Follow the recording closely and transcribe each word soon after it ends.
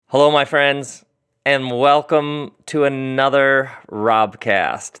Hello, my friends, and welcome to another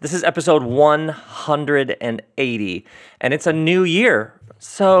Robcast. This is episode 180, and it's a new year.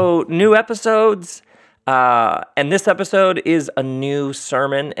 So, new episodes, and this episode is a new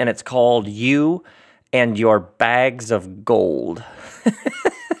sermon, and it's called You and Your Bags of Gold.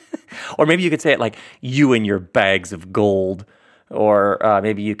 Or maybe you could say it like, You and Your Bags of Gold. Or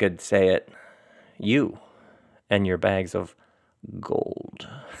maybe you could say it, You and Your Bags of Gold.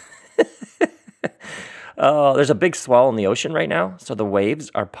 There's a big swell in the ocean right now, so the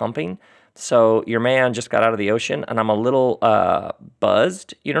waves are pumping. So your man just got out of the ocean, and I'm a little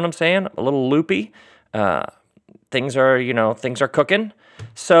buzzed. You know what I'm saying? A little loopy. Things are cooking.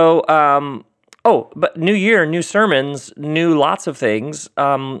 So, but new year, new sermons, new lots of things.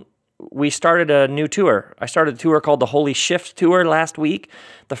 We started a new tour. I started a tour called the Holy Shift Tour last week.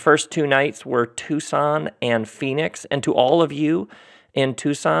 The first two nights were Tucson and Phoenix. And to all of you in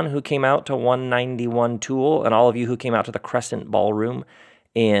Tucson who came out to 191 Tool, and all of you who came out to the Crescent Ballroom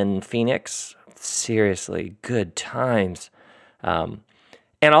in Phoenix, seriously, good times. And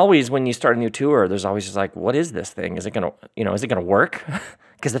always when you start a new tour, there's always just like, what is this thing? Is it gonna work?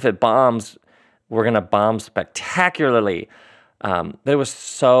 Because if it bombs, we're gonna bomb spectacularly. But it was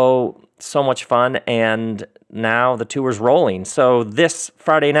so much fun, and now the tour's rolling. So this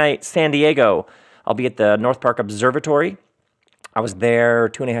Friday night, San Diego, I'll be at the North Park Observatory. I was there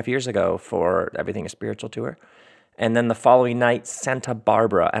 2.5 years ago for Everything is Spiritual tour. And then the following night, Santa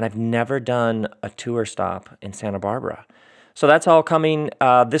Barbara. And I've never done a tour stop in Santa Barbara. So that's all coming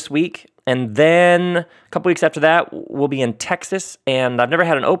this week. And then a couple weeks after that, we'll be in Texas. And I've never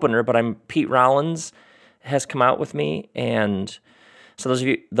had an opener, but Pete Rollins has come out with me. And so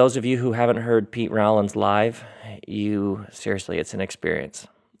those of you who haven't heard Pete Rollins live, seriously, it's an experience.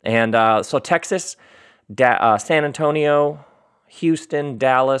 And so Texas, San Antonio, Houston,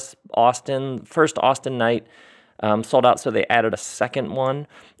 Dallas, Austin, first Austin night sold out, so they added a second one,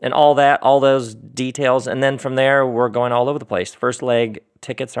 and all those details. And then from there, we're going all over the place. First leg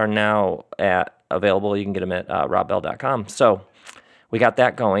tickets are now available. You can get them at robbell.com. So we got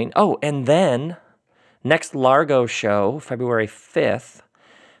that going. Oh, and then next Largo show, February 5th,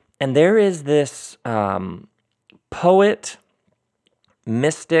 and there is this poet,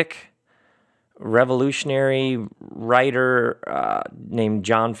 mystic, revolutionary writer named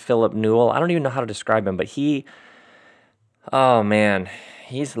John Philip Newell. I don't even know how to describe him, but he's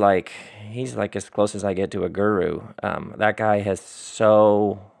like as close as I get to a guru. That guy has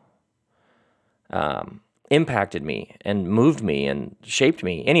so impacted me and moved me and shaped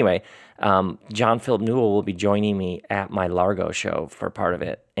me. Anyway, John Philip Newell will be joining me at my Largo show for part of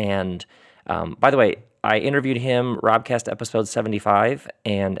it. And by the way, I interviewed him. Robcast episode 75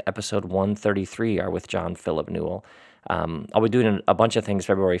 and episode 133 are with John Philip Newell. I'll be doing a bunch of things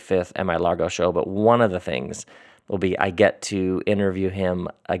February 5th at my Largo show, but one of the things will be I get to interview him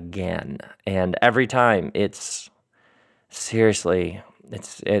again. And every time it's seriously,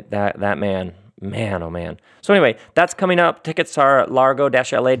 that man, oh man. So anyway, that's coming up. Tickets are at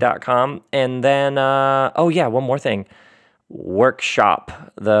largo-la.com. And then, one more thing.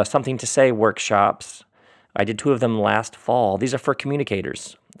 Workshop, the Something to Say workshops. I did 2 of them last fall. These are for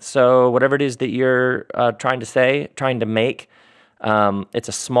communicators. So whatever it is that you're trying to make, it's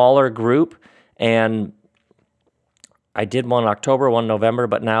a smaller group. And I did one in October, one in November,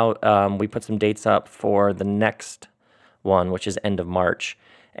 but now we put some dates up for the next one, which is end of March.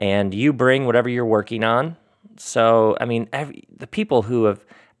 And you bring whatever you're working on. So, I mean, the people who have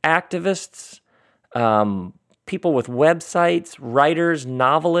activists, people with websites, writers,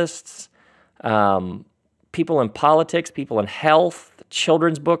 novelists, people in politics, people in health,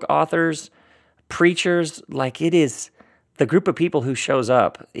 children's book authors, preachers, like it is the group of people who shows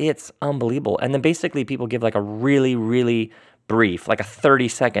up. It's unbelievable. And then basically people give like a really, really brief, like a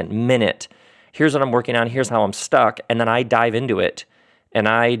 30-second minute. Here's what I'm working on. Here's how I'm stuck. And then I dive into it and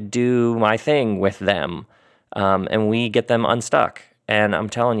I do my thing with them. And we get them unstuck. And I'm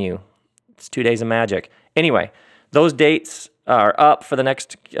telling you, it's 2 days of magic. Anyway, those dates are up for the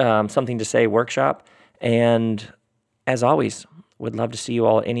next Something to Say workshop. And as always, would love to see you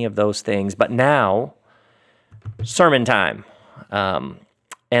all at any of those things. But now, sermon time.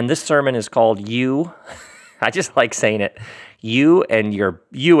 And this sermon is called You. I just like saying it. You and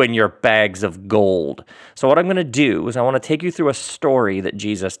your bags of gold. So what I'm going to do is I want to take you through a story that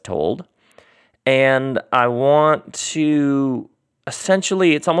Jesus told. And I want to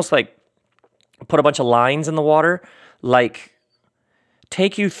essentially, it's almost like put a bunch of lines in the water, like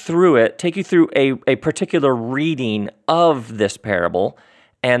take you through a particular reading of this parable,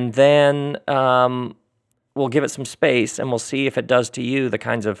 and then we'll give it some space, and we'll see if it does to you the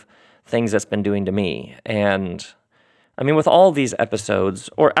kinds of things that's been doing to me. And I mean, with all these episodes,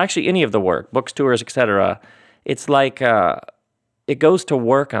 or actually any of the work, books, tours, etc., it's like it goes to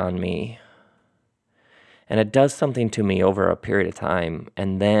work on me, and it does something to me over a period of time.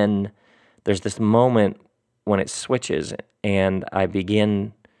 And then there's this moment when it switches, and I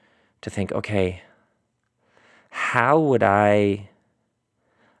begin to think, okay, how would I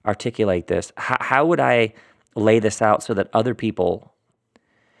articulate this? How would I lay this out so that other people,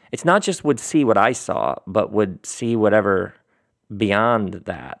 it's not just would see what I saw, but would see whatever beyond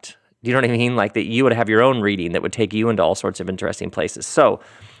that. Do you know what I mean? Like that you would have your own reading that would take you into all sorts of interesting places. So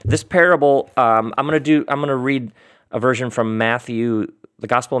this parable, I'm going to read a version from Matthew, the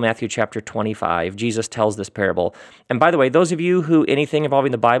Gospel of Matthew chapter 25. Jesus tells this parable. And by the way, those of you who anything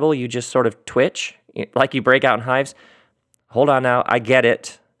involving the Bible, you just sort of twitch, like you break out in hives. Hold on now, I get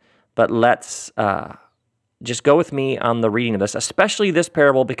it. But let's just go with me on the reading of this, especially this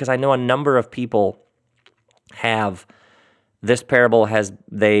parable, because I know a number of people have this parable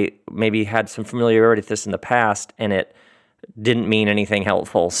they maybe had some familiarity with this in the past, and it didn't mean anything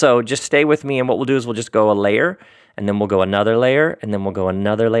helpful. So just stay with me, and what we'll do is we'll just go a layer, and then we'll go another layer, and then we'll go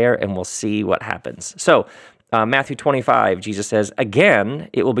another layer, and we'll see what happens. So Matthew 25, Jesus says, again,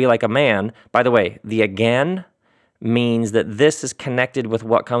 it will be like a man. By the way, the again means that this is connected with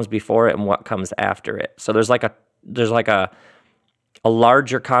what comes before it and what comes after it. So there's like a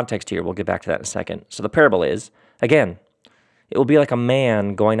larger context here. We'll get back to that in a second. So the parable is, again, it will be like a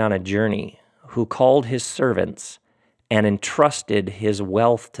man going on a journey who called his servants and entrusted his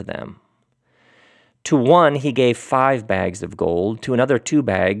wealth to them. To one he gave 5 bags of gold, to another 2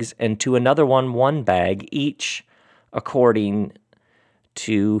 bags, and to another 1 bag, each according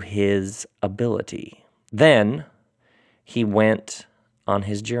to his ability. Then he went on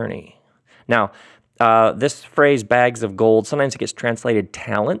his journey. Now, this phrase, bags of gold, sometimes it gets translated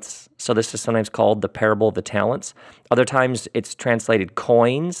talents. So this is sometimes called the parable of the talents. Other times it's translated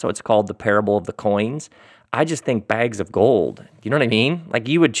coins, so it's called the parable of the coins. I just think bags of gold. You know what I mean? Like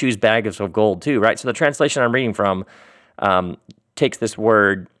you would choose bags of gold too, right? So the translation I'm reading from takes this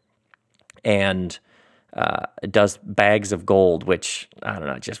word and it does bags of gold, which, I don't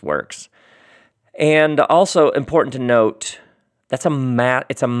know, it just works. And also important to note, it's a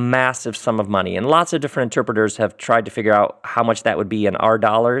massive sum of money. And lots of different interpreters have tried to figure out how much that would be in our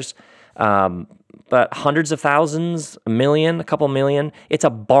dollars. But hundreds of thousands, a million, a couple million, it's a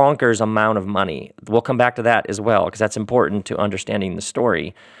bonkers amount of money. We'll come back to that as well, because that's important to understanding the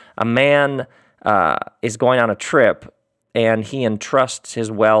story. A man is going on a trip, and he entrusts his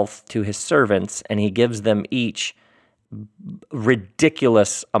wealth to his servants, and he gives them each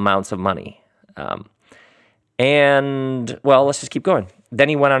ridiculous amounts of money. Let's just keep going. Then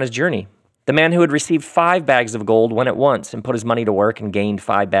he went on his journey. The man who had received 5 bags of gold went at once and put his money to work and gained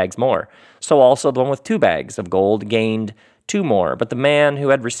 5 bags more. So also the one with 2 bags of gold gained 2 more. But the man who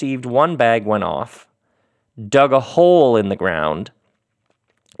had received 1 bag went off, dug a hole in the ground,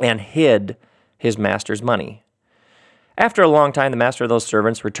 and hid his master's money. After a long time, the master of those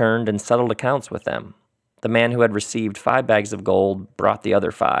servants returned and settled accounts with them. The man who had received 5 bags of gold brought the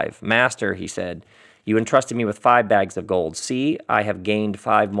other 5. Master, he said, you entrusted me with 5 bags of gold. See, I have gained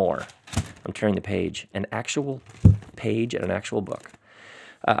 5 more. I'm turning the page, an actual page in an actual book.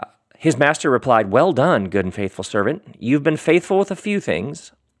 His master replied, well done, good and faithful servant. You've been faithful with a few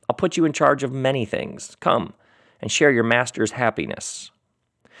things. I'll put you in charge of many things. Come and share your master's happiness.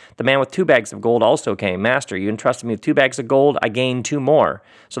 The man with 2 bags of gold also came. Master, you entrusted me with 2 bags of gold. I gained 2 more.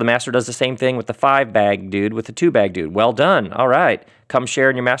 So the master does the same thing with the 5-bag dude, with the 2-bag dude. Well done. All right. Come share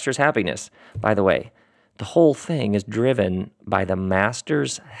in your master's happiness. By the way, the whole thing is driven by the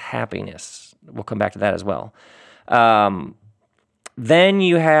master's happiness. We'll come back to that as well. Then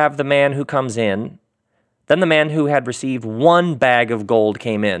you have the man who comes in. Then the man who had received 1 bag of gold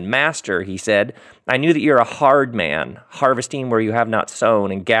came in. Master, he said, I knew that you're a hard man, harvesting where you have not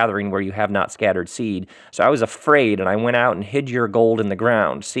sown and gathering where you have not scattered seed. So I was afraid, and I went out and hid your gold in the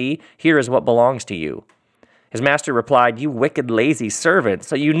ground. See, here is what belongs to you. His master replied, you wicked, lazy servant.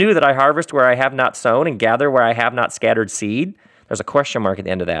 So you knew that I harvest where I have not sown and gather where I have not scattered seed? There's a question mark at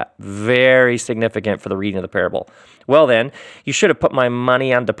the end of that. Very significant for the reading of the parable. Well then, you should have put my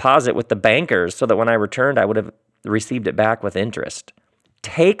money on deposit with the bankers so that when I returned, I would have received it back with interest.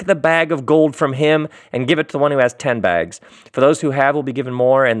 Take the bag of gold from him and give it to the one who has 10 bags. For those who have will be given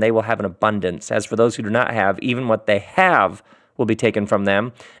more, and they will have an abundance. As for those who do not have, even what they have will be taken from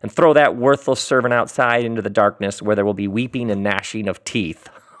them. And throw that worthless servant outside into the darkness where there will be weeping and gnashing of teeth.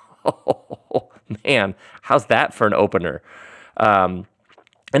 Oh, man, how's that for an opener? And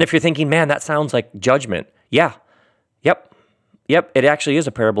if you're thinking, man, that sounds like judgment. Yeah. Yep. Yep. It actually is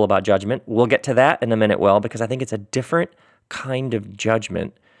a parable about judgment. We'll get to that in a minute, because I think it's a different kind of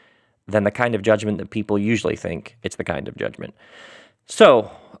judgment than the kind of judgment that people usually think it's the kind of judgment.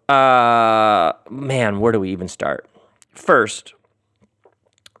 So, man, where do we even start? First,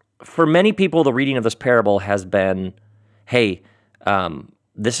 for many people, the reading of this parable has been, hey,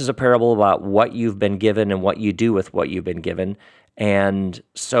 this is a parable about what you've been given and what you do with what you've been given. And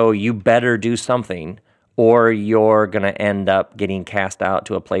so you better do something, or you're going to end up getting cast out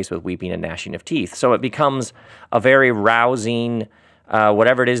to a place with weeping and gnashing of teeth. So it becomes a very rousing,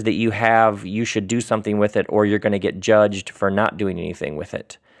 whatever it is that you have, you should do something with it, or you're going to get judged for not doing anything with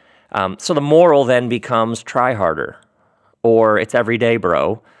it. So the moral then becomes try harder, or it's every day,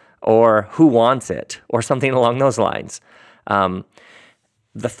 bro, or who wants it, or something along those lines.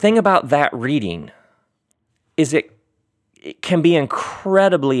 The thing about that reading is it can be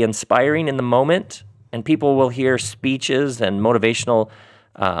incredibly inspiring in the moment, and people will hear speeches and motivational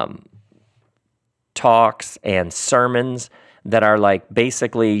talks and sermons that are like,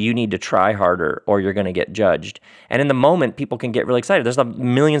 basically, you need to try harder or you're going to get judged. And in the moment, people can get really excited. There's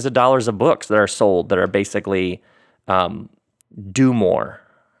millions of dollars of books that are sold that are basically do more.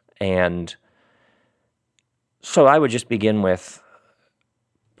 And so I would just begin with,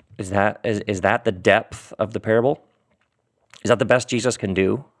 is that the depth of the parable? Is that the best Jesus can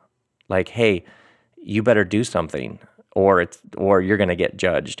do? Like, hey, you better do something, or you're going to get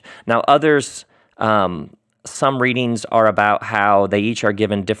judged. Now, others, some readings are about how they each are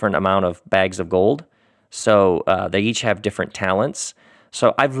given different amount of bags of gold. So they each have different talents.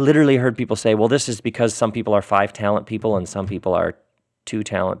 So I've literally heard people say, well, this is because some people are 5 talent people and some people are 2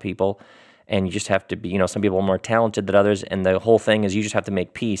 talent people. And you just have to be, some people are more talented than others. And the whole thing is you just have to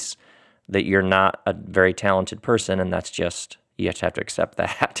make peace that you're not a very talented person. And that's just, you just have to accept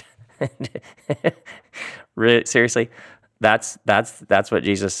that. Really, seriously, that's what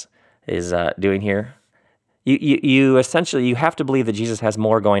Jesus is doing here. You essentially, you have to believe that Jesus has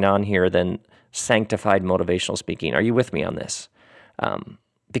more going on here than sanctified motivational speaking. Are you with me on this?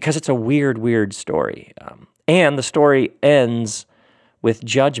 Because it's a weird story. And the story ends with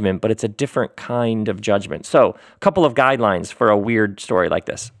judgment, but it's a different kind of judgment. So, a couple of guidelines for a weird story like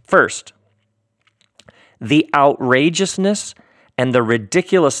this. First, the outrageousness and the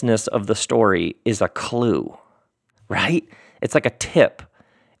ridiculousness of the story is a clue, right? It's like a tip.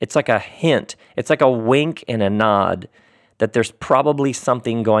 It's like a hint. It's like a wink and a nod that there's probably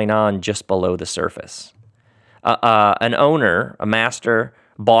something going on just below the surface. An owner, a master,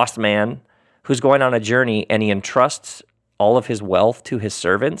 boss man, who's going on a journey, and he entrusts all of his wealth to his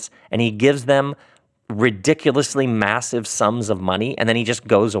servants, and he gives them ridiculously massive sums of money, and then he just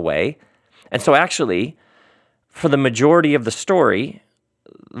goes away. And so actually, for the majority of the story,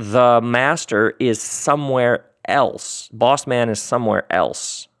 the master is somewhere else. Boss man is somewhere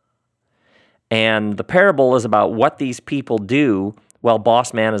else. And the parable is about what these people do while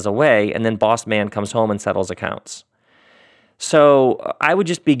boss man is away, and then boss man comes home and settles accounts. So I would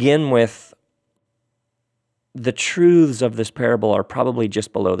just begin with the truths of this parable are probably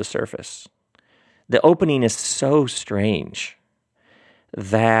just below the surface. The opening is so strange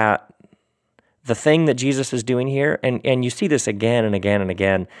that the thing that Jesus is doing here, and you see this again and again and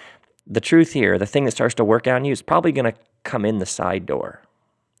again, the truth here, the thing that starts to work on you is probably going to come in the side door.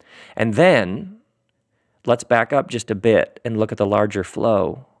 And then, let's back up just a bit and look at the larger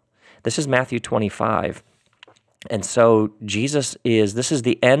flow. This is Matthew 25. And so this is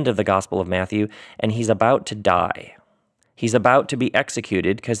the end of the Gospel of Matthew, and he's about to die. He's about to be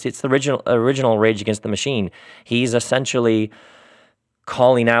executed because it's the original Rage Against the Machine. He's essentially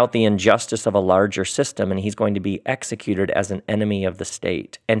calling out the injustice of a larger system, and he's going to be executed as an enemy of the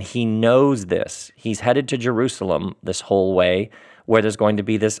state. And he knows this. He's headed to Jerusalem this whole way, where there's going to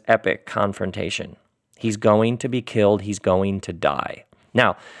be this epic confrontation. He's going to be killed. He's going to die.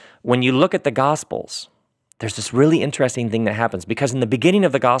 Now, when you look at the Gospels, there's this really interesting thing that happens, because in the beginning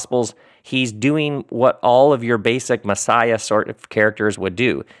of the Gospels, he's doing what all of your basic Messiah sort of characters would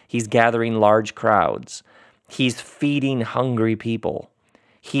do. He's gathering large crowds. He's feeding hungry people.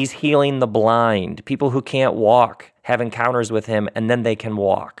 He's healing the blind. People who can't walk have encounters with him, and then they can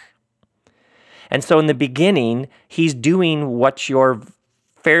walk. And so in the beginning, he's doing what your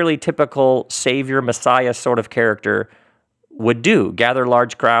fairly typical Savior, Messiah sort of character would do, gather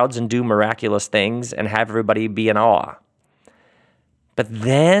large crowds and do miraculous things and have everybody be in awe. But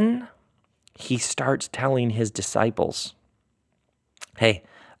then he starts telling his disciples, hey,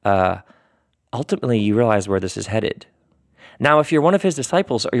 ultimately you realize where this is headed. Now, if you're one of his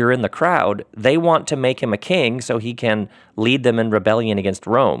disciples or you're in the crowd, they want to make him a king so he can lead them in rebellion against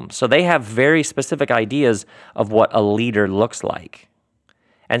Rome. So they have very specific ideas of what a leader looks like.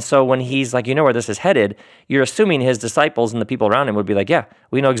 And so when he's like, you know where this is headed, you're assuming his disciples and the people around him would be like, yeah,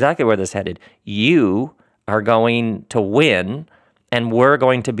 we know exactly where this is headed. You are going to win, and we're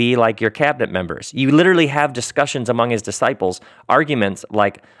going to be like your cabinet members. You literally have discussions among his disciples, arguments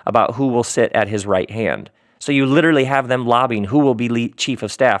like about who will sit at his right hand. So you literally have them lobbying who will be chief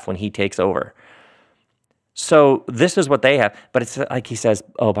of staff when he takes over. So this is what they have. But it's like he says,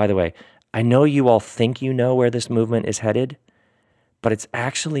 oh, by the way, I know you all think you know where this movement is headed, but it's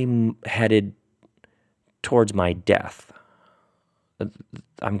actually headed towards my death.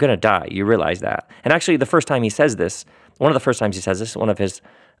 I'm going to die. You realize that. And actually, the first time he says this, one of the first times he says this, one of his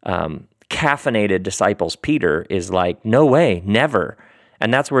caffeinated disciples, Peter, is like, no way, never.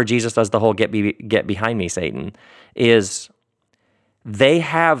 And that's where Jesus does the whole get behind me, Satan, is they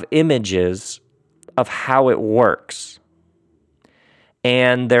have images of how it works.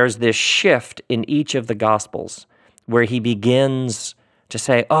 And there's this shift in each of the Gospels where he begins to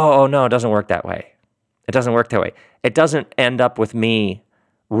say, oh, no, it doesn't work that way. It doesn't work that way. It doesn't end up with me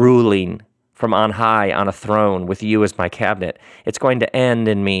ruling from on high on a throne with you as my cabinet. It's going to end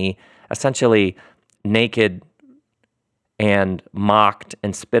in me essentially naked and mocked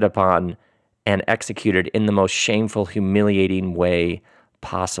and spit upon and executed in the most shameful, humiliating way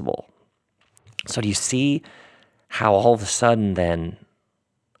possible. So do you see how all of a sudden then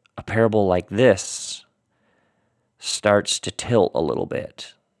a parable like this starts to tilt a little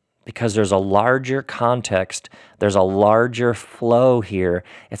bit? Because there's a larger context, there's a larger flow here.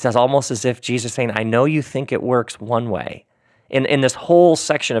 It's almost as if Jesus is saying, I know you think it works one way. In this whole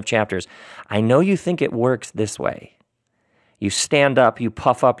section of chapters, I know you think it works this way. You stand up, you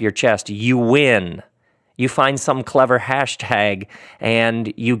puff up your chest, you win. You find some clever hashtag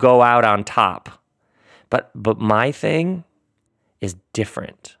and you go out on top. But my thing is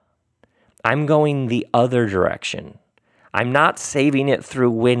different. I'm going the other direction. I'm not saving it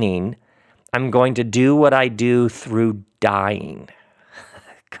through winning. I'm going to do what I do through dying.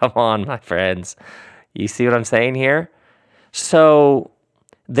 Come on, my friends. You see what I'm saying here? So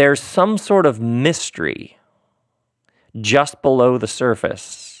there's some sort of mystery just below the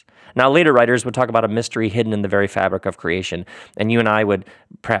surface. Now, later writers would talk about a mystery hidden in the very fabric of creation, and you and I would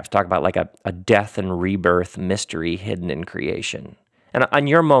perhaps talk about like a death and rebirth mystery hidden in creation. And on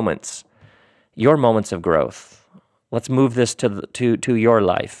your moments of growth, let's move this to your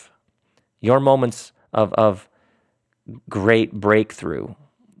life. Your moments of great breakthrough,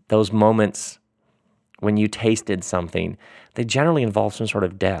 those moments when you tasted something, they generally involve some sort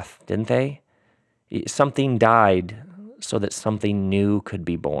of death, didn't they? Something died so that something new could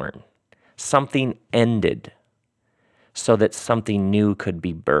be born. Something ended so that something new could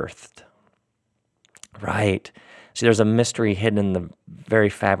be birthed. Right. See, there's a mystery hidden in the very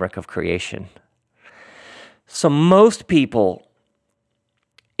fabric of creation. So most people,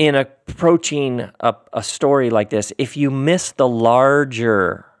 in approaching a story like this, if you miss the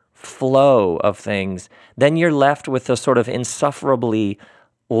larger flow of things, then you're left with a sort of insufferably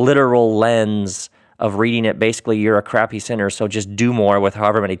literal lens of reading it. Basically, you're a crappy sinner, so just do more with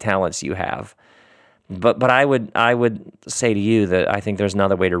however many talents you have. But I would say to you that I think there's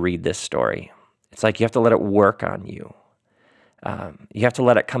another way to read this story. It's like you have to let it work on you. You have to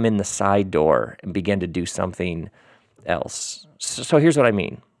let it come in the side door and begin to do something else. So here's what I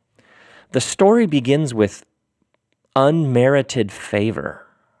mean. The story begins with unmerited favor.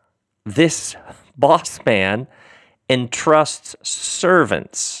 This boss man entrusts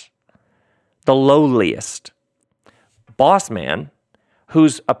servants, the lowliest boss man,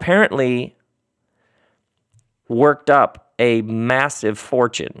 who's apparently worked up a massive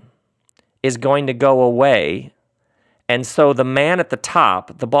fortune, is going to go away. And so the man at the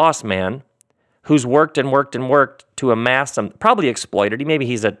top, the boss man, who's worked and worked and worked to amass some, probably exploited. Maybe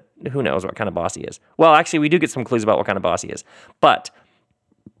he's who knows what kind of boss he is. Well, actually, we do get some clues about what kind of boss he is. But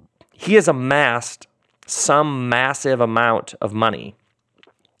he has amassed some massive amount of money.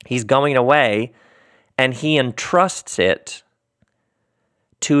 He's going away, and he entrusts it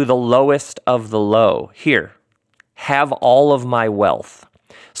to the lowest of the low. Here, have all of my wealth.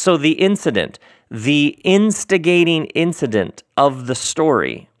 So the incident, the instigating incident of the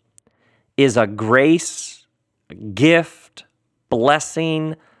story is a grace, a gift,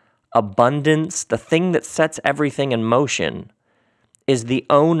 blessing, abundance. The thing that sets everything in motion is the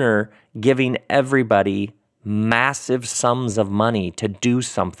owner giving everybody massive sums of money to do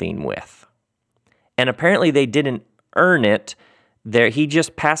something with. And apparently they didn't earn it. There, he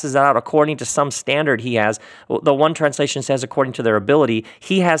just passes it out according to some standard he has. The one translation says according to their ability.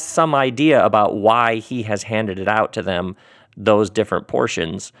 He has some idea about why he has handed it out to them, those different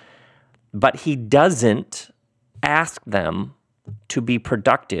portions. But he doesn't ask them to be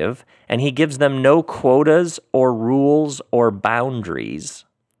productive, and he gives them no quotas or rules or boundaries.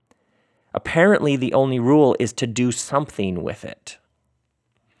 Apparently, the only rule is to do something with it.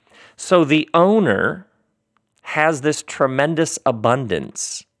 So the owner has this tremendous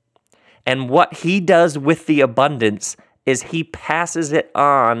abundance, and what he does with the abundance is he passes it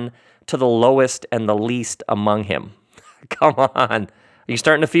on to the lowest and the least among him. Come on. Are you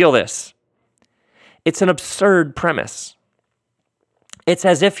starting to feel this? It's an absurd premise. It's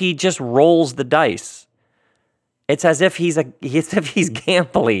as if he just rolls the dice. It's as if he's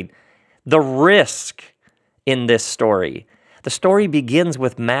gambling. The risk in this story. The story begins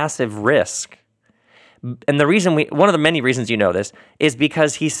with massive risk. And one of the many reasons you know this is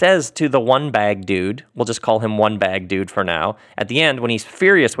because he says to the one bag dude, we'll just call him one bag dude for now, at the end when he's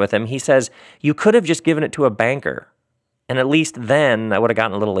furious with him, he says, you could have just given it to a banker. And at least then I would have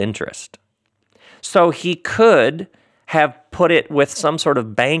gotten a little interest. So he could have put it with some sort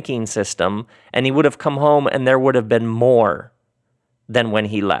of banking system, and he would have come home and there would have been more than when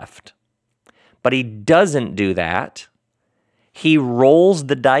he left. But he doesn't do that. He rolls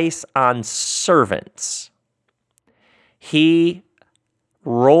the dice on servants. He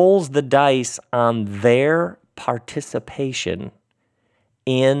rolls the dice on their participation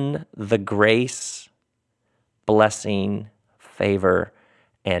in the grace, blessing, favor,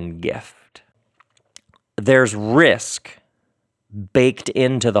 and gift. There's risk baked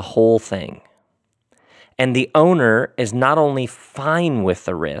into the whole thing. And the owner is not only fine with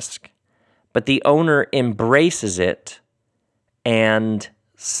the risk, but the owner embraces it and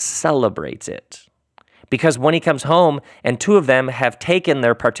celebrates it. Because when he comes home and two of them have taken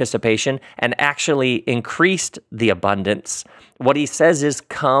their participation and actually increased the abundance, what he says is,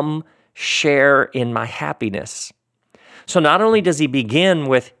 come share in my happiness. So not only does he begin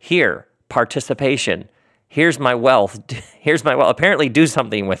with, here, participation, here's my wealth, apparently do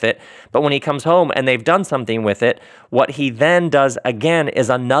something with it. But when he comes home and they've done something with it, what he then does again is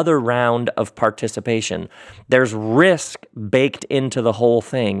another round of participation. There's risk baked into the whole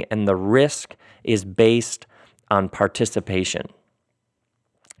thing, and the risk is based on participation.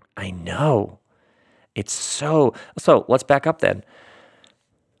 I know. It's so let's back up then.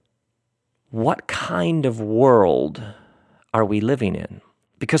 What kind of world are we living in?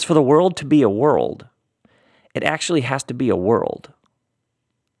 Because for the world to be a world, it actually has to be a world.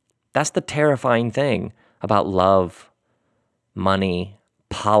 That's the terrifying thing about love, money,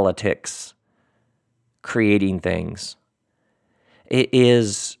 politics, creating things. It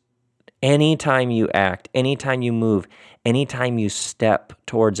is anytime you act, anytime you move, anytime you step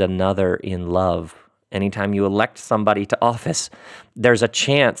towards another in love, anytime you elect somebody to office, there's a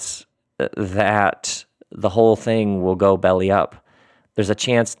chance that the whole thing will go belly up. There's a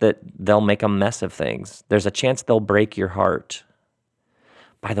chance that they'll make a mess of things. There's a chance they'll break your heart.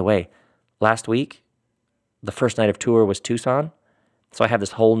 By the way, last week, the first night of tour was Tucson. So I have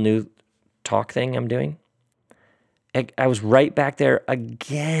this whole new talk thing I'm doing. I was right back there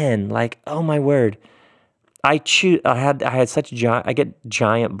again. Like, oh my word. I get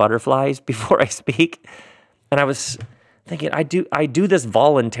giant butterflies before I speak. And I was thinking, I do this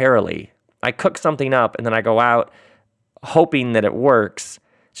voluntarily. I cook something up and then I go out hoping that it works.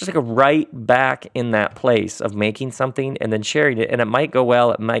 It's just like a right back in that place of making something and then sharing it. And it might go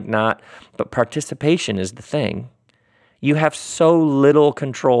well, it might not, but participation is the thing. You have so little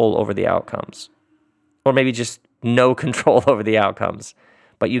control over the outcomes, or maybe just no control over the outcomes,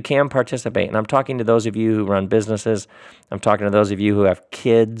 but you can participate. And I'm talking to those of you who run businesses. I'm talking to those of you who have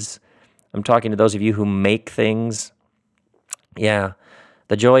kids. I'm talking to those of you who make things. Yeah,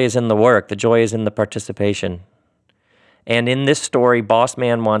 the joy is in the work. The joy is in the participation. And in this story, Boss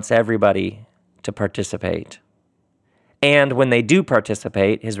Man wants everybody to participate. And when they do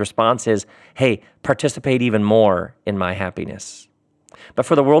participate, his response is, hey, participate even more in my happiness. But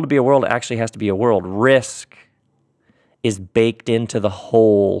for the world to be a world, it actually has to be a world. Risk is baked into the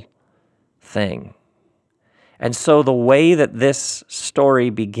whole thing. And so the way that this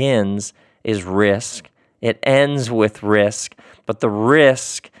story begins is risk. It ends with risk, but the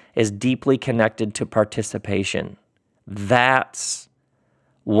risk is deeply connected to participation. That's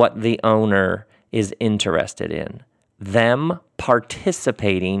what the owner is interested in. Them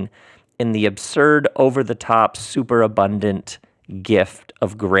participating in the absurd, over-the-top, superabundant gift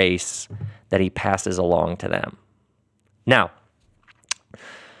of grace that he passes along to them. Now,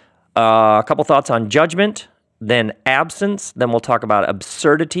 a couple thoughts on judgment. then absence, then we'll talk about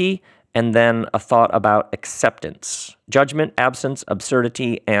absurdity, and then a thought about acceptance. Judgment, absence,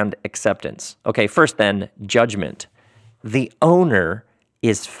 absurdity, and acceptance. Okay, first then, judgment. The owner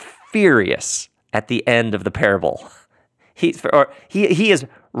is furious at the end of the parable. He is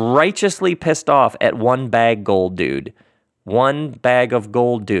righteously pissed off at one bag gold dude. One bag of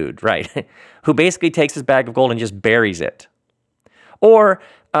gold dude, right? Who basically takes his bag of gold and just buries it. Or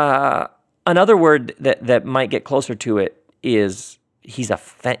another word that might get closer to it is he's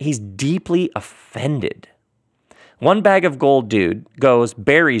deeply offended. One bag of gold dude goes,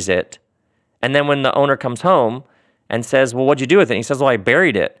 buries it, and then when the owner comes home and says, well, what'd you do with it? And he says, well, I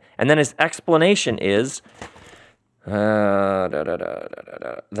buried it. And then his explanation is, the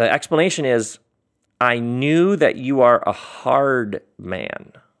explanation is, I knew that you are a hard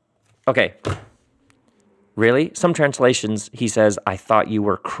man. Okay. Really? Some translations, he says, I thought you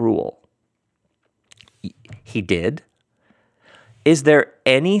were cruel. He did? Is there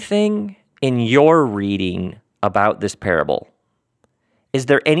anything in your reading about this parable? Is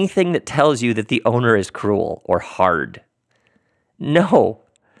there anything that tells you that the owner is cruel or hard? No.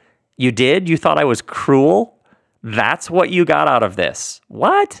 You did? You thought I was cruel? That's what you got out of this.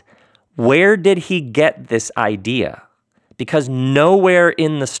 What? Where did he get this idea? Because nowhere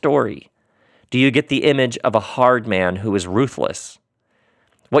in the story do you get the image of a hard man who is ruthless.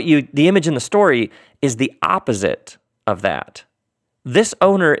 The image in the story is the opposite of that. This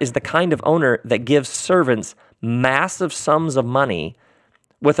owner is the kind of owner that gives servants massive sums of money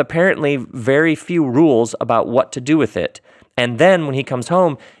with apparently very few rules about what to do with it. And then when he comes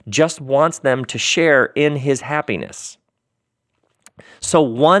home, just wants them to share in his happiness. So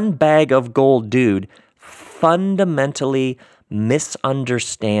one bag of gold dude fundamentally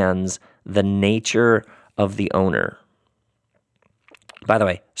misunderstands the nature of the owner. By the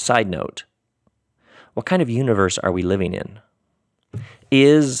way, side note, what kind of universe are we living in?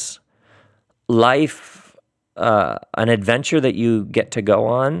 Is life an adventure that you get to go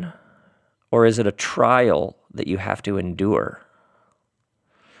on, or is it a trial that you have to endure?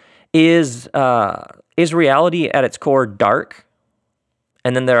 Is reality at its core dark,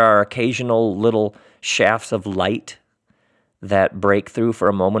 and then there are occasional little shafts of light that break through for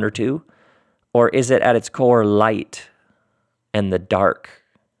a moment or two? Or is it at its core light, and the dark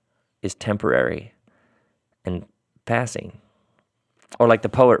is temporary and passing? Or like the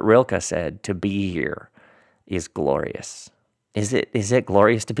poet Rilke said, to be here is glorious. Is it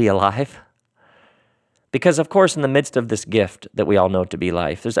glorious to be alive? Because of course, in the midst of this gift that we all know to be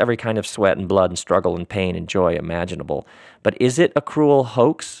life, there's every kind of sweat and blood and struggle and pain and joy imaginable. But is it a cruel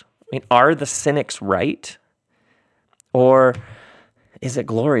hoax? I mean, are the cynics right? Or is it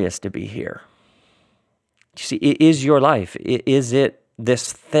glorious to be here? You see, is your life, is it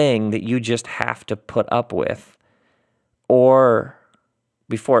this thing that you just have to put up with? Or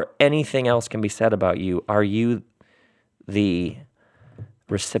before anything else can be said about you, are you the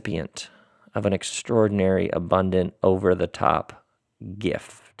recipient of an extraordinary, abundant, over-the-top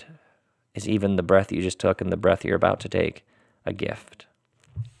gift? Is even the breath you just took and the breath you're about to take a gift?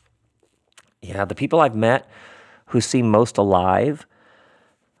 Yeah, the people I've met who seem most alive,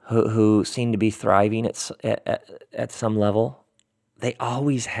 who seem to be thriving at some level, they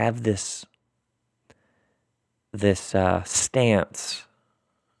always have this stance,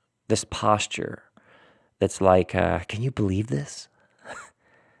 this posture that's like, can you believe this?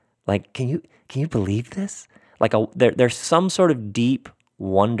 Like, can you believe this? Like there's some sort of deep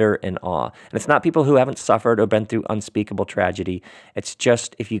wonder and awe. And it's not people who haven't suffered or been through unspeakable tragedy. It's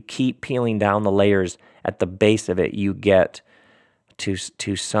just if you keep peeling down the layers at the base of it, you get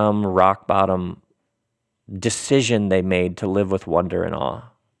to some rock bottom decision they made to live with wonder and awe.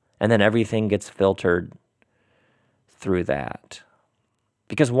 And then everything gets filtered through that.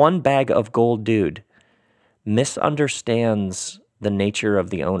 Because one bag of gold dude misunderstands the nature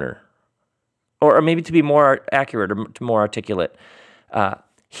of the owner. Or maybe to be more accurate or to more articulate,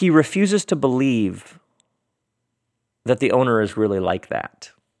 he refuses to believe that the owner is really like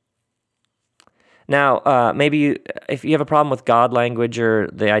that. Now, maybe if you have a problem with God language or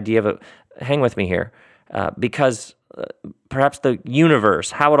the idea of it, hang with me here, because perhaps the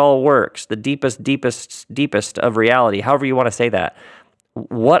universe, how it all works, the deepest of reality, however you want to say that,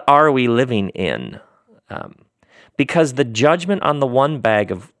 what are we living in? Because the judgment on the one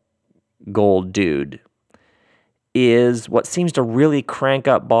bag of gold dude is what seems to really crank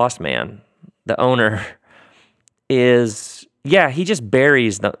up boss man, the owner, is, yeah, he just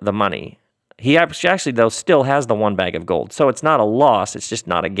buries the money. He actually, though, still has the one bag of gold. So it's not a loss. It's just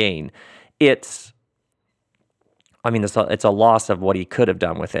not a gain. It's I mean, it's a loss of what he could have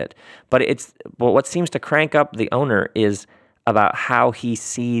done with it. But what seems to crank up the owner is about how he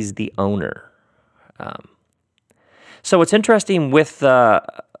sees the owner. So it's interesting with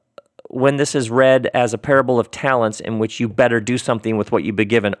when this is read as a parable of talents in which you better do something with what you've been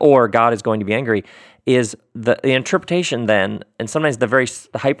given or God is going to be angry, is the interpretation then, and sometimes the very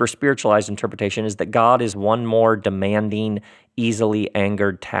hyper-spiritualized interpretation, is that God is one more demanding, easily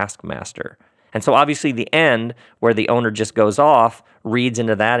angered taskmaster. And so obviously the end, where the owner just goes off, reads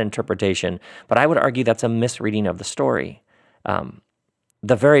into that interpretation. But I would argue that's a misreading of the story.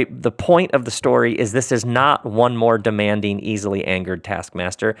 The point of the story is this is not one more demanding, easily angered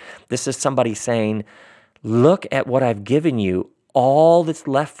taskmaster. This is somebody saying, look at what I've given you. All that's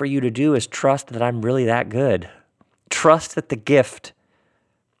left for you to do is trust that I'm really that good. Trust that the gift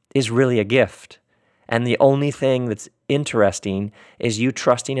is really a gift. And the only thing that's interesting is you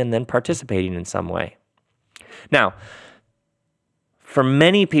trusting and then participating in some way. Now, for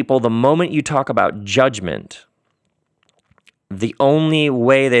many people, the moment you talk about judgment, the only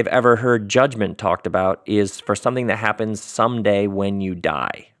way they've ever heard judgment talked about is for something that happens someday when you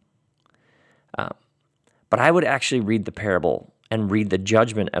die. But I would actually read the parable and read the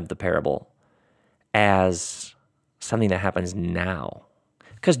judgment of the parable as something that happens now.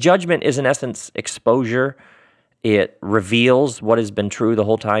 Because judgment is, in essence, exposure. It reveals what has been true the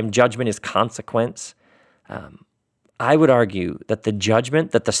whole time. Judgment is consequence. I would argue that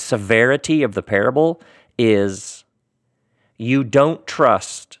the severity of the parable is you don't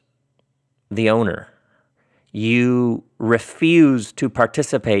trust the owner. You refuse to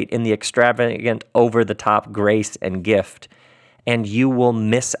participate in the extravagant, over-the-top grace and gift, and you will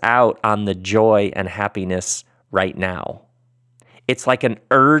miss out on the joy and happiness right now. It's like an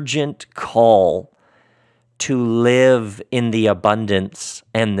urgent call to live in the abundance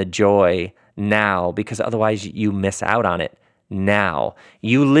and the joy now, because otherwise you miss out on it now.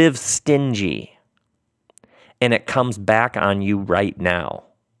 You live stingy, and it comes back on you right now.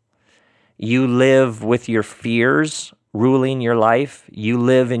 You live with your fears ruling your life. You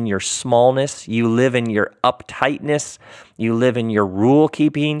live in your smallness. You live in your uptightness. You live in your rule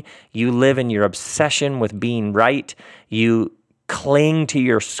keeping. You live in your obsession with being right. You cling to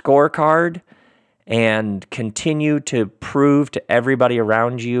your scorecard and continue to prove to everybody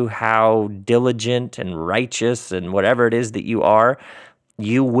around you how diligent and righteous and whatever it is that you are.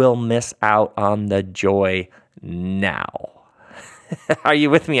 You will miss out on the joy now. Are you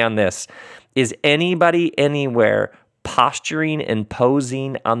with me on this? Is anybody anywhere posturing and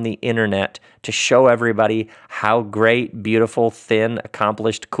posing on the internet to show everybody how great, beautiful, thin,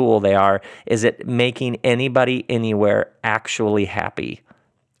 accomplished, cool they are? Is it making anybody anywhere actually happy?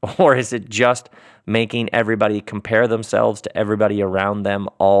 Or is it just making everybody compare themselves to everybody around them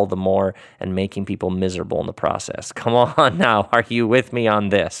all the more and making people miserable in the process? Come on now, are you with me on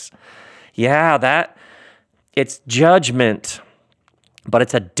this? Yeah, it's judgment, but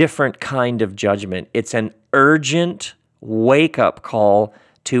it's a different kind of judgment. It's an urgent wake-up call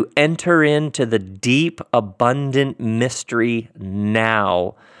to enter into the deep, abundant mystery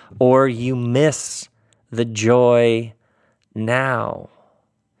now, or you miss the joy now.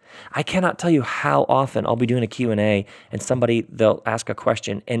 I cannot tell you how often I'll be doing a Q&A and they'll ask a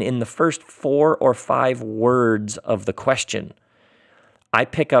question, and in the first 4 or 5 words of the question, I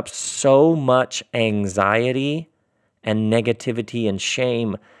pick up so much anxiety and negativity and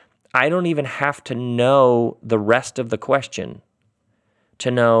shame, I don't even have to know the rest of the question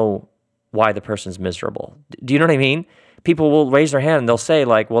to know why the person's miserable. Do you know what I mean? People will raise their hand and they'll say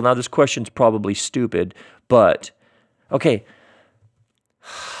like, well, now this question's probably stupid, but okay.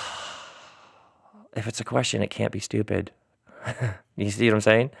 If it's a question, it can't be stupid. You see what I'm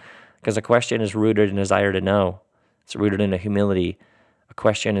saying? Because a question is rooted in a desire to know. It's rooted in a humility. A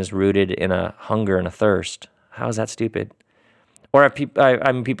question is rooted in a hunger and a thirst. How is that stupid? Or people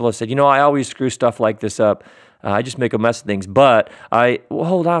have said, I always screw stuff like this up. I just make a mess of things. But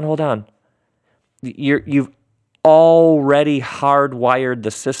hold on. You've already hardwired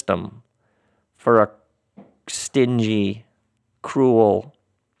the system for a stingy, cruel,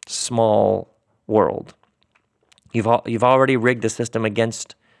 small world. You've already rigged the system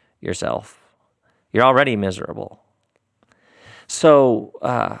against yourself. You're already miserable.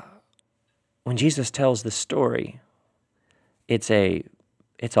 So when Jesus tells the story, it's a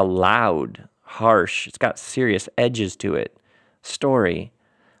loud, harsh, it's got serious edges to it, story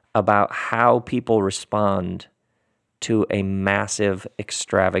about how people respond to a massive,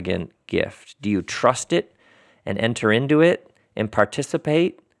 extravagant gift. Do you trust it and enter into it and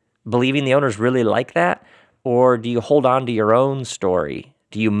participate, believing the owners really like that? Or do you hold on to your own story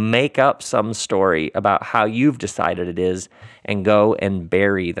Do you make up some story about how you've decided it is and go and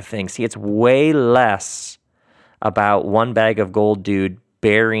bury the thing? See, it's way less about one bag of gold dude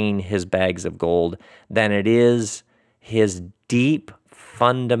burying his bags of gold than it is his deep,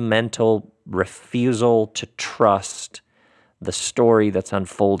 fundamental refusal to trust the story that's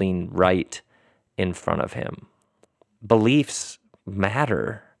unfolding right in front of him. Beliefs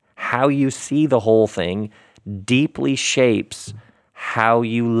matter. How you see the whole thing deeply shapes how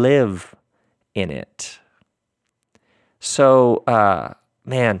you live in it. So,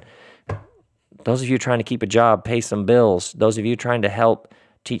 man, those of you trying to keep a job, pay some bills, those of you trying to help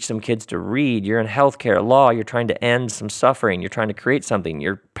teach some kids to read, you're in healthcare, law, you're trying to end some suffering, you're trying to create something,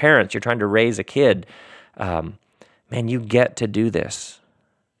 you're parents, you're trying to raise a kid. Man, you get to do this.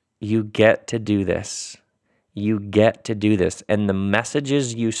 You get to do this. You get to do this. And the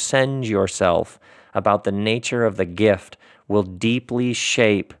messages you send yourself about the nature of the gift will deeply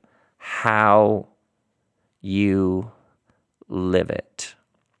shape how you live it.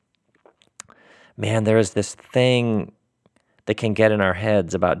 Man, there is this thing that can get in our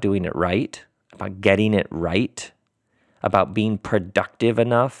heads about doing it right, about getting it right, about being productive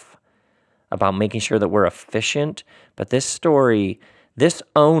enough, about making sure that we're efficient. But this story, this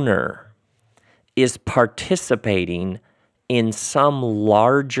owner is participating in some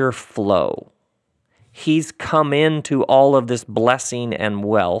larger flow. He's come into all of this blessing and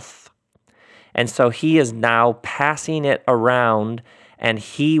wealth, and so he is now passing it around, and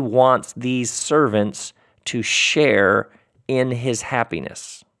he wants these servants to share in his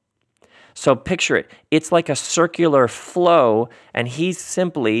happiness. So picture it. It's like a circular flow, and he's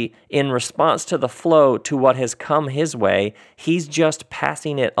simply, in response to the flow, to what has come his way, he's just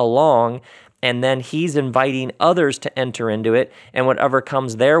passing it along, and then he's inviting others to enter into it, and whatever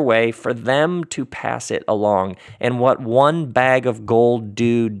comes their way, for them to pass it along. And what one bag of gold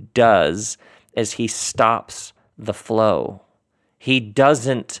dude does is he stops the flow. He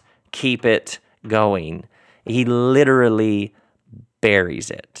doesn't keep it going. He literally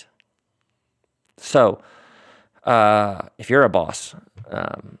buries it. So, if you're a boss,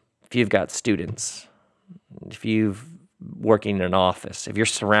 if you've got students, if you've working in an office, if you're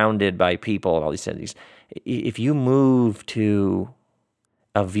surrounded by people and all these things, if you move to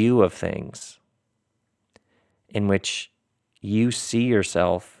a view of things in which you see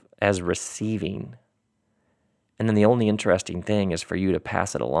yourself as receiving, and then the only interesting thing is for you to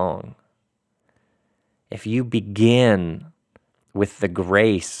pass it along. If you begin with the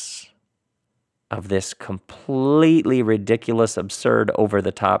grace of this completely ridiculous, absurd,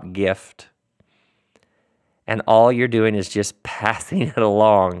 over-the-top gift, and all you're doing is just passing it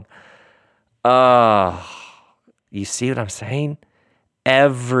along, you see what I'm saying?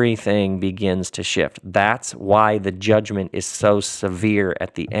 Everything begins to shift. That's why the judgment is so severe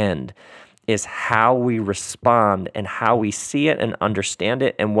at the end, is how we respond and how we see it and understand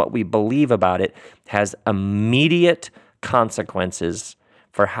it, and what we believe about it has immediate consequences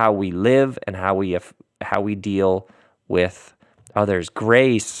for how we live and how we deal with others.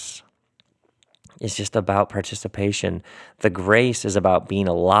 Grace is just about participation. The grace is about being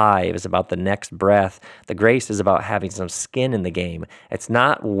alive. It's about the next breath. The grace is about having some skin in the game. It's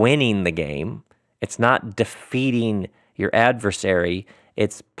not winning the game. It's not defeating your adversary.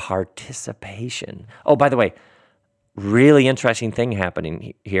 It's participation. Oh, by the way, really interesting thing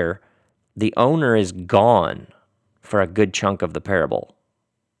happening here. The owner is gone for a good chunk of the parable.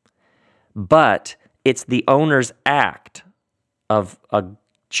 But it's the owner's act of a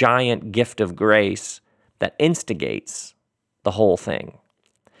giant gift of grace that instigates the whole thing.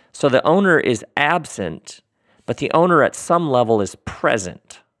 So the owner is absent, but the owner at some level is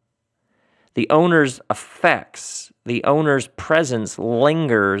present. The owner's effects, the owner's presence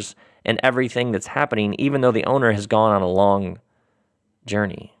lingers in everything that's happening, even though the owner has gone on a long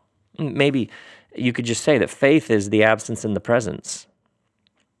journey. Maybe you could just say that faith is the absence in the presence.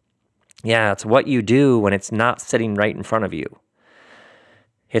 Yeah, it's what you do when it's not sitting right in front of you.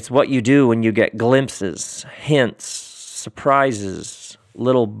 It's what you do when you get glimpses, hints, surprises,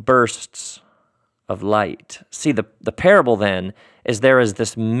 little bursts of light. See, the parable then is there is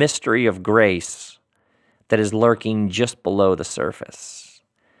this mystery of grace that is lurking just below the surface.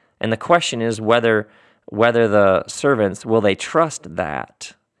 And the question is whether the servants, will they trust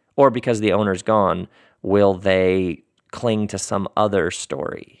that? Or because the owner's gone, will they cling to some other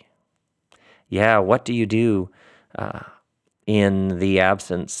story? Yeah, what do you do in the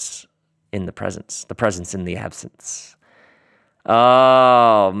absence, in the presence in the absence?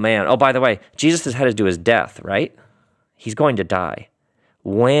 Oh, man. Oh, by the way, Jesus is headed to his death, right? He's going to die.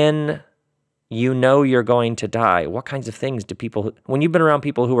 When You know you're going to die. What kinds of things do people, when you've been around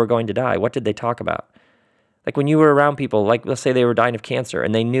people who are going to die, what did they talk about? Like when you were around people, like let's say they were dying of cancer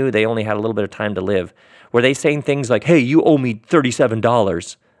and they knew they only had a little bit of time to live. Were they saying things like, hey, you owe me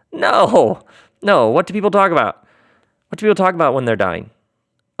 $37? No. What do people talk about? What do people talk about when they're dying?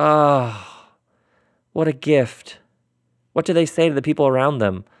 Oh, what a gift. What do they say to the people around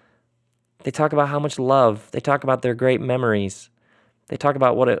them? They talk about how much love. They talk about their great memories. They talk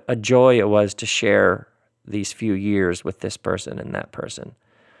about what a joy it was to share these few years with this person and that person.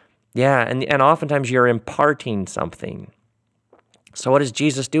 Yeah, and oftentimes you're imparting something. So what is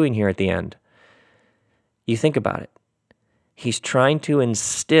Jesus doing here at the end? You think about it. He's trying to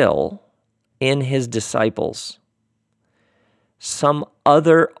instill in his disciples some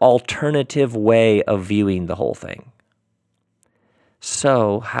other alternative way of viewing the whole thing.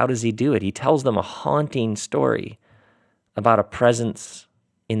 So how does he do it? He tells them a haunting story about a presence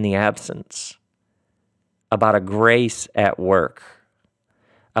in the absence, about a grace at work,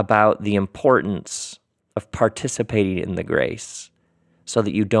 about the importance of participating in the grace so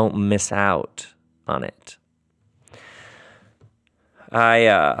that you don't miss out on it.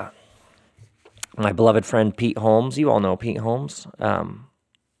 My beloved friend Pete Holmes, you all know Pete Holmes,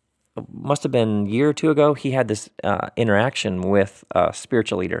 must have been a year or two ago, he had this interaction with a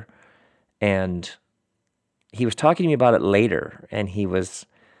spiritual leader, and he was talking to me about it later, and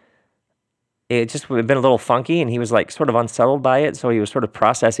it just had been a little funky, and he was like sort of unsettled by it, so he was sort of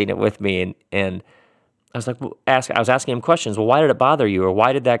processing it with me, and I was like, I was asking him questions. Well, why did it bother you, or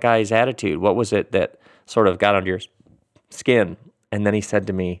why did that guy's attitude? What was it that sort of got under your skin? And then he said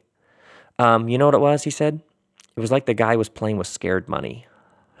to me, you know what it was? He said, it was like the guy was playing with scared money.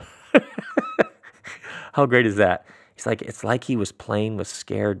 How great is that? He's like, it's like he was playing with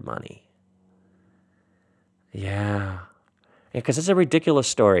scared money. Yeah, because it's a ridiculous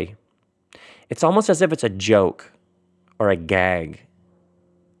story. It's almost as if it's a joke or a gag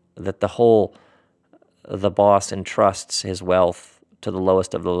that the boss entrusts his wealth to the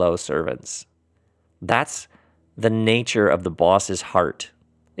lowest of the low servants. That's the nature of the boss's heart,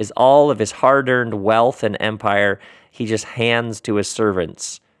 is all of his hard-earned wealth and empire he just hands to his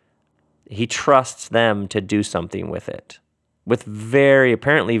servants. He trusts them to do something with it, with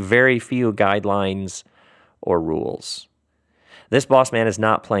apparently very few guidelines or rules. This boss man is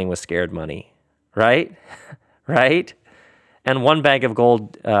not playing with scared money, right? Right? And one bag of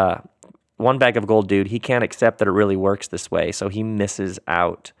gold, dude, he can't accept that it really works this way, so he misses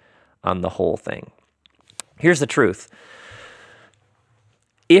out on the whole thing. Here's the truth.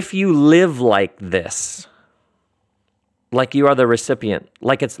 If you live like this, like you are the recipient,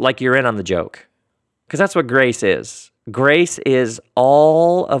 like you're in on the joke, because that's what grace is. Grace is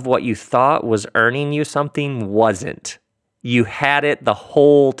all of what you thought was earning you something wasn't. You had it the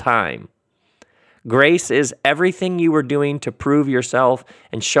whole time. Grace is everything you were doing to prove yourself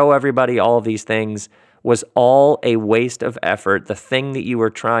and show everybody all of these things was all a waste of effort. The thing that you were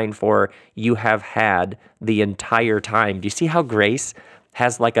trying for, you have had the entire time. Do you see how grace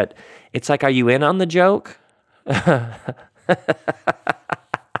has it's like, are you in on the joke?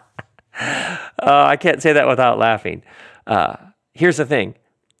 I can't say that without laughing. Here's the thing.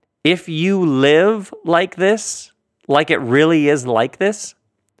 If you live like this, like it really is like this,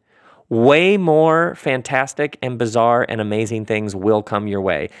 way more fantastic and bizarre and amazing things will come your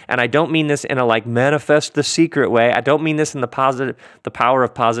way. And I don't mean this in a manifest the secret way. I don't mean this in the power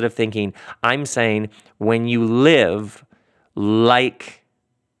of positive thinking. I'm saying when you live like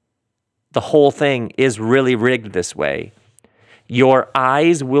the whole thing is really rigged this way, your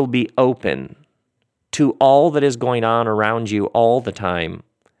eyes will be open to all that is going on around you all the time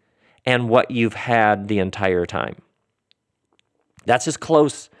and what you've had the entire time. That's as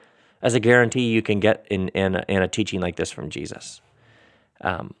close as a guarantee you can get in a teaching like this from Jesus.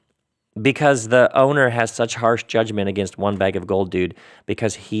 Because the owner has such harsh judgment against one bag of gold dude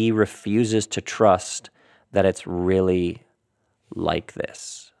because he refuses to trust that it's really like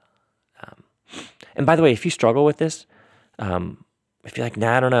this. And by the way, if you struggle with this, if you're like,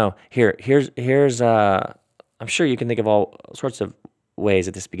 nah, I don't know. Here's I'm sure you can think of all sorts of ways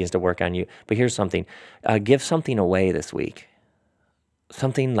that this begins to work on you, but here's something. Give something away this week.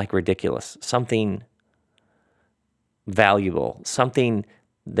 Something ridiculous, something valuable, something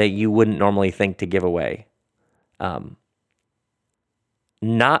that you wouldn't normally think to give away.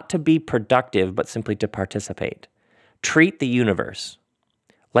 Not to be productive, but simply to participate. Treat the universe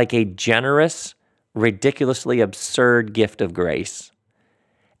like a generous, ridiculously absurd gift of grace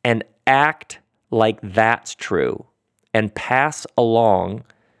and act like that's true and pass along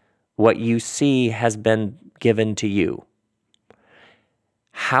what you see has been given to you.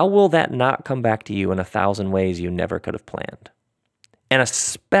 how will that not come back to you in 1,000 ways you never could have planned? And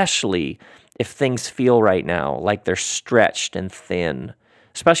especially if things feel right now like they're stretched and thin,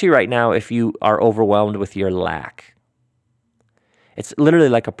 especially right now if you are overwhelmed with your lack. It's literally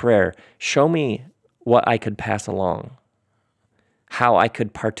like a prayer. Show me what I could pass along, how I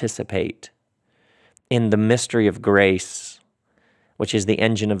could participate in the mystery of grace, which is the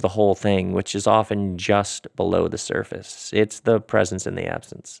engine of the whole thing, which is often just below the surface. It's the presence and the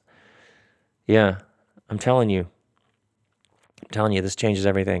absence. Yeah, I'm telling you, this changes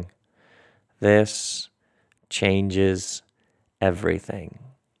everything. This changes everything.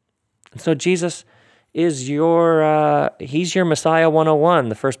 And so Jesus is he's your Messiah 101,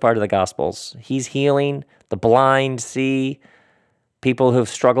 the first part of the Gospels. He's healing the blind, see, people who've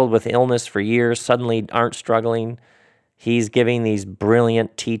struggled with illness for years suddenly aren't struggling. He's giving these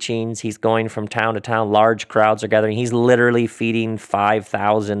brilliant teachings. He's going from town to town. Large crowds are gathering. He's literally feeding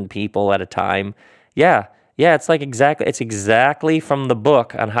 5,000 people at a time. Yeah, it's exactly from the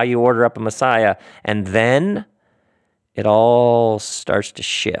book on how you order up a Messiah. And then it all starts to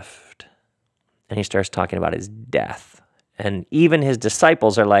shift. And he starts talking about his death. And even his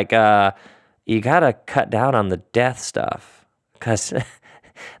disciples are like, you got to cut down on the death stuff, because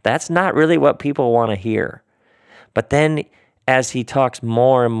that's not really what people want to hear. But then as he talks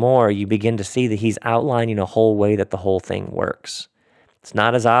more and more, you begin to see that he's outlining a whole way that the whole thing works. It's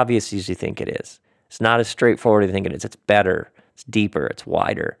not as obvious as you think it is. It's not as straightforward as you think it is. It's better, it's deeper, it's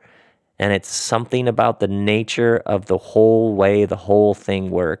wider. And it's something about the nature of the whole way the whole thing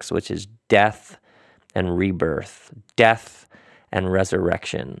works, which is death and rebirth, death and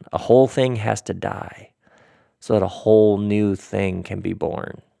resurrection. A whole thing has to die so that a whole new thing can be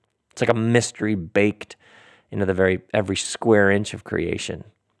born. It's like a mystery baked into every square inch of creation.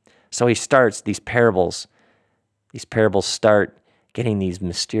 So he starts these parables. These parables start getting these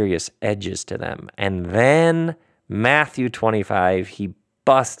mysterious edges to them. And then Matthew 25, he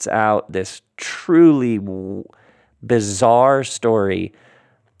busts out this truly bizarre story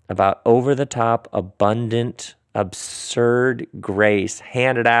about over-the-top, abundant, absurd grace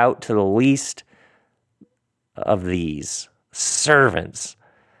handed out to the least of these servants.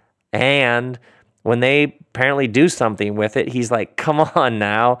 And when they apparently do something with it, he's like, come on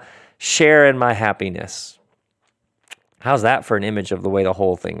now, share in my happiness. How's that for an image of the way the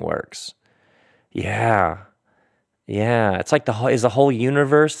whole thing works? Yeah. It's like is the whole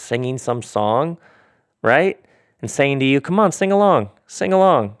universe singing some song, right? And saying to you, come on, sing along.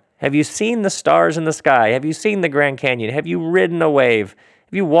 Have you seen the stars in the sky? Have you seen the Grand Canyon? Have you ridden a wave?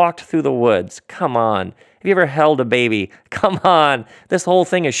 Have you walked through the woods? Come on. Have you ever held a baby? Come on. This whole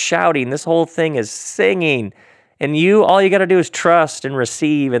thing is shouting. This whole thing is singing. And all you got to do is trust and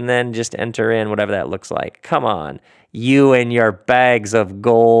receive and then just enter in, whatever that looks like. Come on. You and your bags of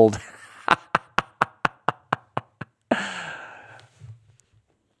gold.